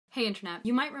Hey Internet.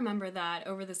 You might remember that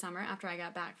over the summer after I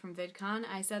got back from VidCon,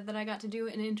 I said that I got to do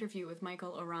an interview with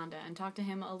Michael Aranda and talk to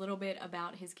him a little bit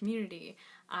about his community.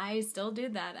 I still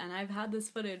did that, and I've had this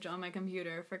footage on my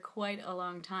computer for quite a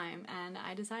long time, and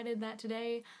I decided that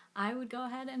today I would go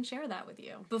ahead and share that with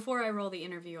you. Before I roll the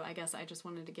interview, I guess I just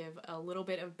wanted to give a little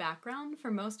bit of background.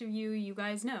 For most of you, you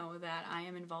guys know that I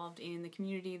am involved in the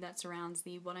community that surrounds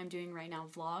the What I'm Doing Right Now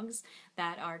vlogs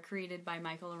that are created by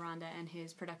Michael Aranda and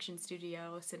his production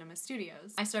studio, Cinema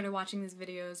Studios. I started watching these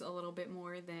videos a little bit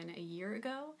more than a year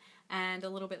ago, and a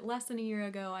little bit less than a year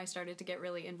ago I started to get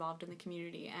really involved in the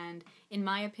community, and in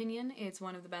my opinion, it's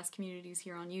one of the best communities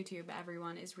here on YouTube.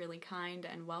 Everyone is really kind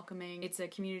and welcoming. It's a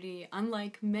community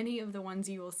unlike many of the ones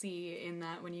you will see, in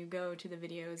that when you go to the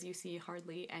videos you see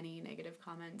hardly any negative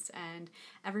comments, and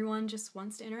everyone just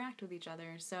wants to interact with each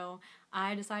other. So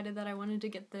I decided that I wanted to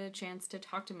get the chance to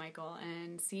talk to Michael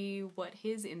and see what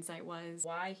his insight was,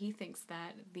 why he thinks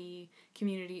that the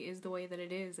community is the way that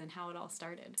it is, and how it all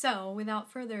started. So without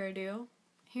further ado,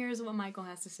 here's what Michael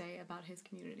has to say about his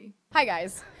community. Hi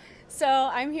guys. So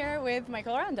I'm here with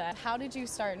Michael Aranda. How did you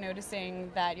start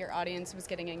noticing that your audience was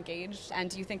getting engaged, and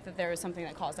do you think that there was something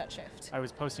that caused that shift? I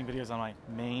was posting videos on my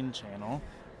main channel,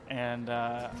 and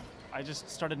I just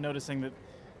started noticing that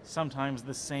sometimes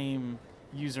the same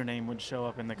username would show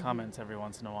up in the comments every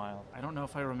once in a while. I don't know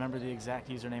if I remember the exact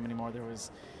username anymore. There was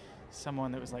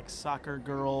someone that was like Soccer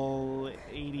Girl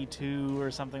 82 or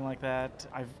something like that.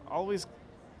 I've always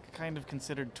kind of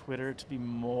considered Twitter to be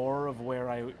more of where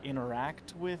I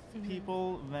interact with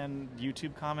people than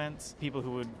YouTube comments. People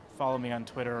who would follow me on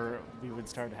Twitter, we would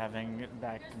start having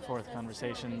back and forth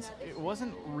conversations. It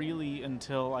wasn't really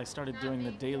until I started doing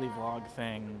the daily vlog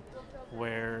thing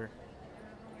where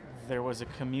there was a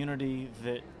community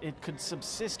that it could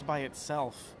subsist by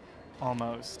itself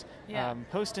almost. Yeah.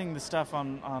 Posting the stuff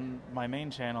on my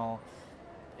main channel,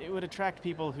 it would attract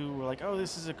people who were like, oh,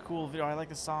 this is a cool video, I like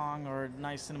the song, or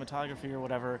nice cinematography or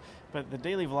whatever. But the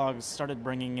daily vlogs started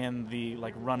bringing in the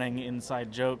like running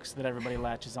inside jokes that everybody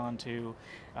latches onto.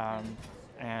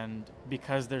 And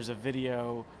because there's a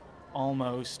video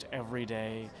almost every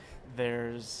day,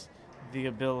 there's the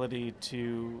ability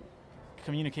to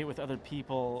communicate with other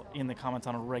people in the comments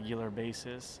on a regular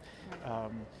basis.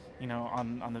 You know,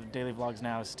 on the daily vlogs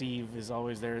now, Steve is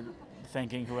always there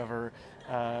thanking whoever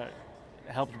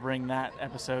helped bring that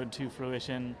episode to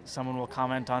fruition. Someone will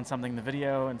comment on something in the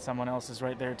video, and someone else is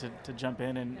right there to jump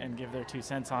in and give their 2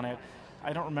 cents on it.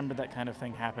 I don't remember that kind of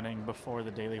thing happening before the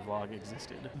daily vlog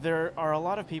existed. There are a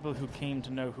lot of people who came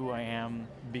to know who I am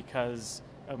because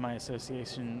of my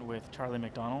association with Charlie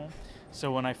McDonnell.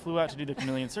 So when I flew out to do the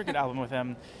Chameleon Circuit album with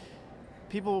him,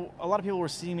 a lot of people were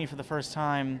seeing me for the first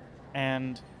time,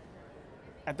 and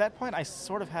at that point I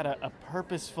sort of had a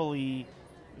purposefully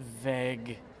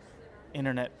vague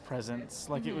internet presence.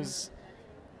 Like it was,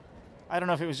 I don't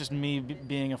know if it was just me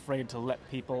being afraid to let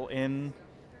people in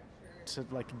to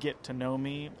like get to know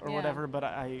me or whatever, but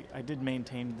I did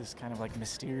maintain this kind of like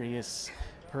mysterious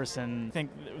person. I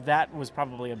think that was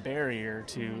probably a barrier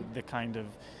to the kind of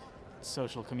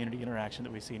social community interaction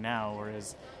that we see now,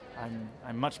 whereas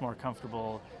I'm much more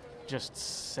comfortable just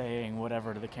saying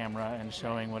whatever to the camera and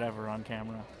showing whatever on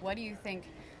camera. What do you think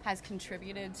has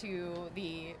contributed to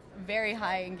the very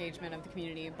high engagement of the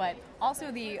community, but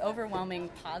also the overwhelming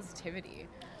positivity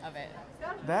of it?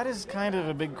 That is kind of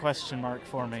a big question mark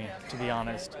for me, to be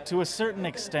honest. To a certain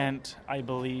extent, I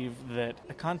believe that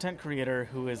a content creator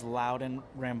who is loud and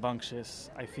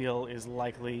rambunctious, I feel, is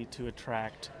likely to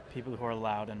attract people who are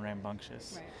loud and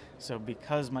rambunctious. Right. So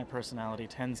because my personality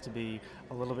tends to be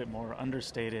a little bit more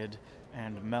understated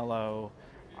and mellow,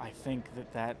 I think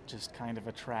that just kind of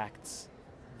attracts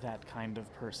that kind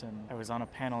of person. I was on a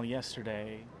panel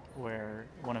yesterday where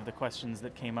one of the questions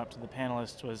that came up to the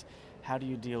panelists was, how do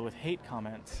you deal with hate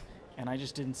comments? And I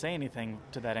just didn't say anything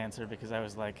to that answer because I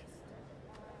was like,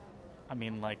 I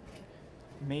mean, like,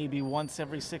 maybe once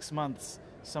every 6 months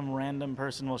some random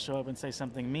person will show up and say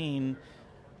something mean,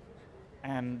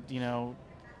 and, you know,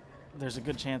 there's a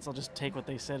good chance I'll just take what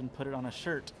they said and put it on a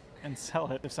shirt and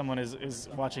sell it. If someone is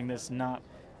watching this not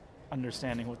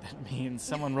understanding what that means.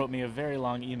 Someone wrote me a very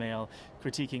long email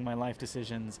critiquing my life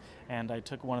decisions, and I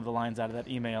took one of the lines out of that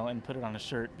email and put it on a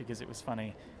shirt because it was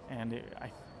funny, and I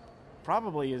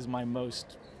probably is my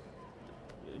most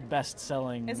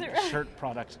best-selling shirt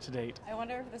product to date. I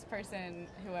wonder if this person,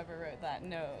 whoever wrote that,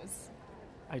 knows.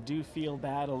 I do feel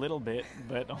bad a little bit,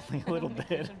 but only a little bit.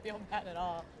 You shouldn't feel bad at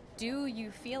all. Do you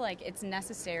feel like it's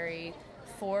necessary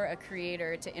for a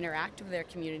creator to interact with their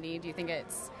community? Do you think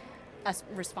it's a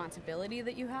responsibility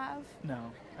that you have?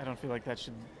 No, I don't feel like that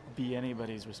should be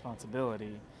anybody's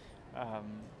responsibility.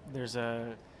 There's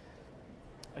a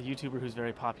a YouTuber who's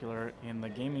very popular in the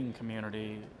gaming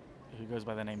community who goes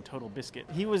by the name Total Biscuit.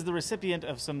 He was the recipient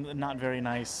of some not very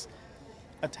nice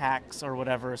attacks or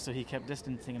whatever, so he kept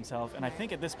distancing himself. And I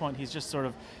think at this point he's just sort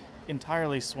of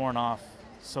entirely sworn off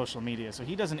social media. So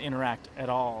he doesn't interact at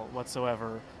all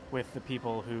whatsoever with the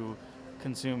people who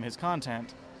consume his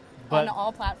content. But on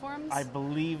all platforms? I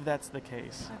believe that's the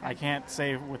case. Okay. I can't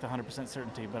say with 100%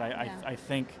 certainty, but I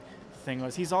think the thing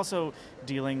was, he's also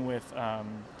dealing with,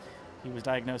 he was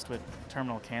diagnosed with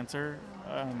terminal cancer.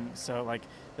 So like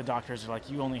the doctors are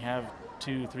like, you only have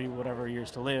 2, 3, whatever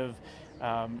years to live.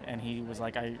 And he was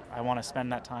like, I want to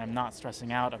spend that time not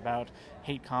stressing out about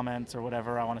hate comments or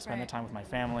whatever. I want to spend the time with my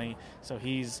family. So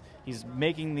he's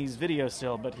making these videos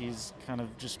still, but he's kind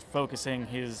of just focusing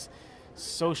his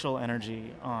social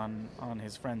energy on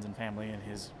his friends and family and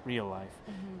his real life.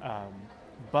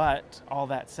 But all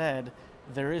that said,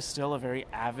 there is still a very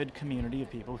avid community of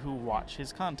people who watch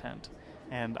his content.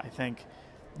 And I think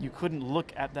you couldn't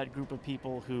look at that group of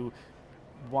people who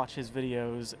watch his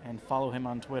videos and follow him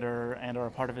on Twitter and are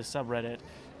a part of his subreddit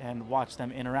and watch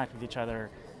them interact with each other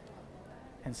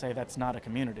and say that's not a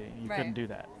community. You couldn't do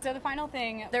that. So the final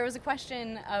thing, there was a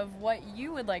question of what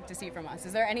you would like to see from us.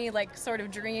 Is there any like sort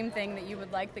of dream thing that you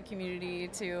would like the community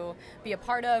to be a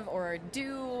part of or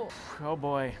do? Oh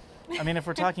boy. I mean, if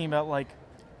we're talking about like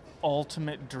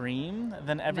ultimate dream,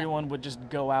 then everyone would just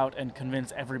go out and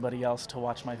convince everybody else to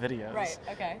watch my videos. Right,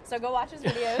 okay. So go watch his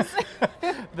videos.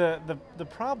 The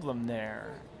problem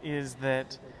there is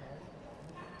that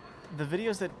the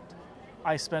videos that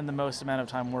I spend the most amount of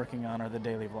time working on are the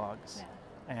daily vlogs. Yeah.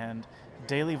 And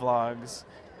daily vlogs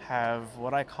have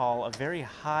what I call a very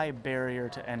high barrier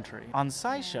to entry. On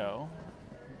SciShow,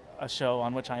 a show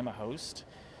on which I'm a host,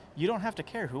 you don't have to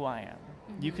care who I am.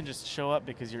 You can just show up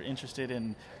because you're interested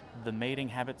in the mating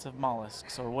habits of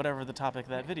mollusks or whatever the topic of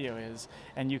that video is,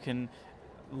 and you can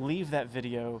leave that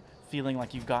video feeling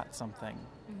like you've got something,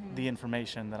 the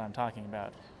information that I'm talking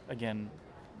about. Again,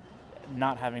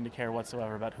 not having to care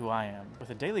whatsoever about who I am. With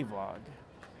a daily vlog,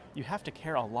 you have to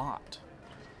care a lot.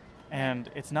 And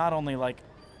it's not only like,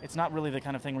 it's not really the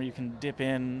kind of thing where you can dip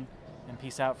in and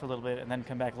peace out for a little bit and then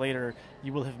come back later.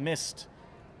 You will have missed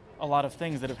a lot of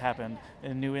things that have happened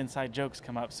and new inside jokes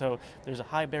come up. So there's a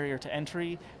high barrier to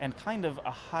entry and kind of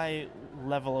a high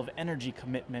level of energy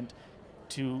commitment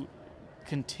to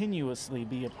continuously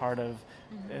be a part of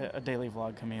a daily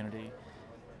vlog community.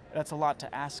 That's a lot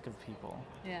to ask of people.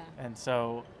 Yeah. And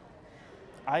so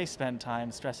I spend time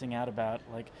stressing out about,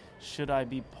 like, should I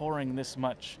be pouring this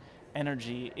much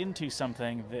energy into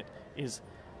something that is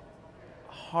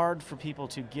hard for people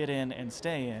to get in and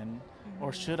stay in,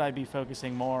 or should I be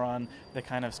focusing more on the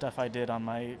kind of stuff I did on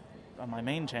my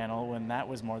main channel when that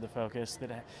was more the focus,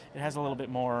 that it has a little bit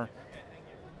more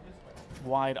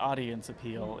wide audience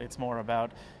appeal. It's more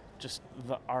about just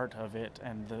the art of it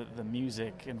and the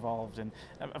music involved, and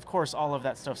of course all of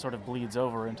that stuff sort of bleeds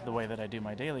over into the way that I do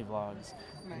my daily vlogs.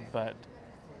 But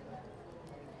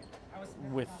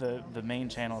with the main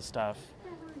channel stuff,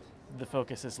 the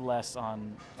focus is less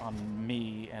on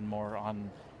me and more on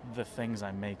the things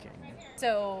I'm making.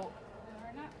 So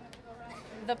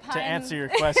the pine... To answer your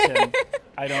question,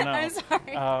 I don't know.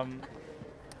 I'm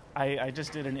sorry. I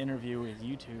just did an interview with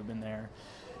YouTube in there,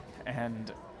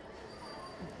 and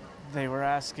they were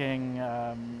asking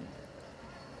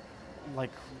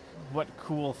like what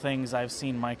cool things I've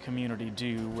seen my community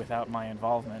do without my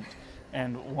involvement.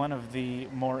 And one of the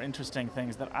more interesting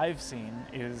things that I've seen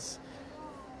is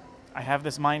I have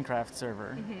this Minecraft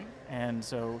server, and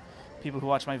so people who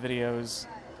watch my videos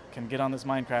can get on this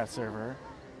Minecraft server.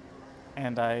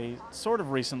 And I sort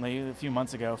of recently, a few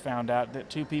months ago, found out that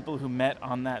 2 people who met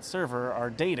on that server are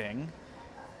dating.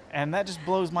 And that just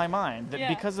blows my mind, that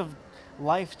because of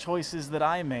life choices that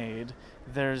I made,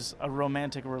 there's a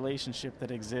romantic relationship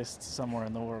that exists somewhere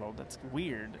in the world. That's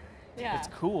weird. Yeah. It's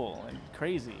cool and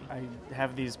crazy. I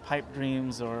have these pipe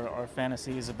dreams or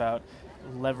fantasies about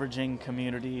leveraging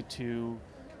community to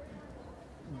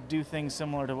do things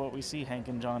similar to what we see Hank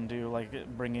and John do, like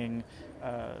bringing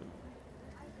a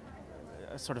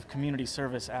sort of community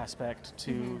service aspect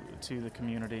to the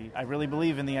community. I really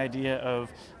believe in the idea of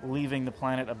leaving the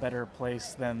planet a better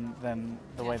place than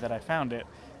the way that I found it,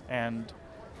 and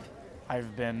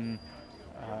I've been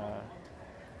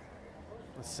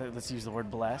let's use the word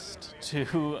blessed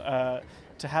to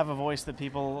have a voice that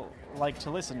people like to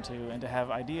listen to and to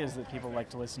have ideas that people like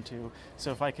to listen to.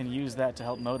 So if I can use that to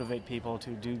help motivate people to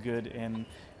do good in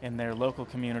their local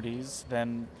communities,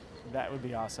 then that would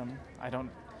be awesome. I don't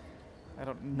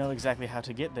know exactly how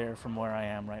to get there from where I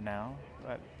am right now,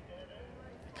 but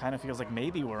kind of feels like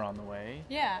maybe we're on the way.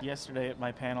 Yeah. Yesterday at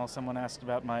my panel, someone asked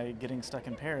about my getting stuck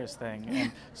in Paris thing.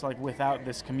 And so like without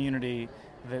this community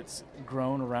that's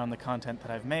grown around the content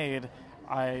that I've made,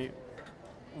 I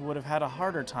would have had a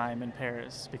harder time in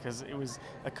Paris because it was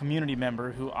a community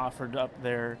member who offered up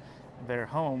their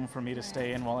home for me to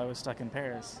stay in while I was stuck in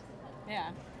Paris.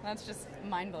 Yeah, that's just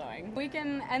mind-blowing. We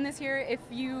can end this here. If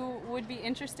you would be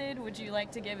interested, would you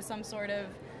like to give some sort of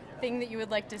thing that you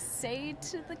would like to say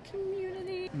to the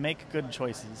community? Make good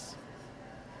choices.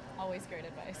 Always great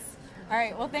advice. All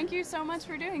right, well, thank you so much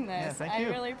for doing this. Yeah, thank you.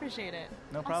 I really appreciate it.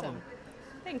 No problem.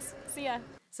 Thanks. See ya.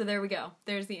 So there we go.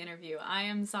 There's the interview. I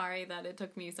am sorry that it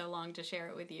took me so long to share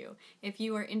it with you. If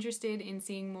you are interested in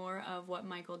seeing more of what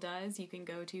Michael does, you can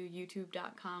go to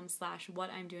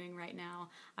youtube.com/whatimdoingrightnow.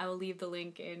 I will leave the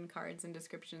link in cards and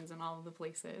descriptions and all of the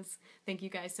places. Thank you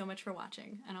guys so much for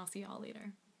watching, and I'll see you all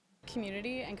later.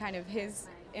 Community and kind of his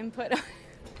input.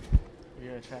 We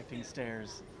are attracting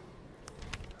stares.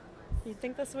 You'd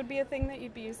think this would be a thing that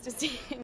you'd be used to seeing.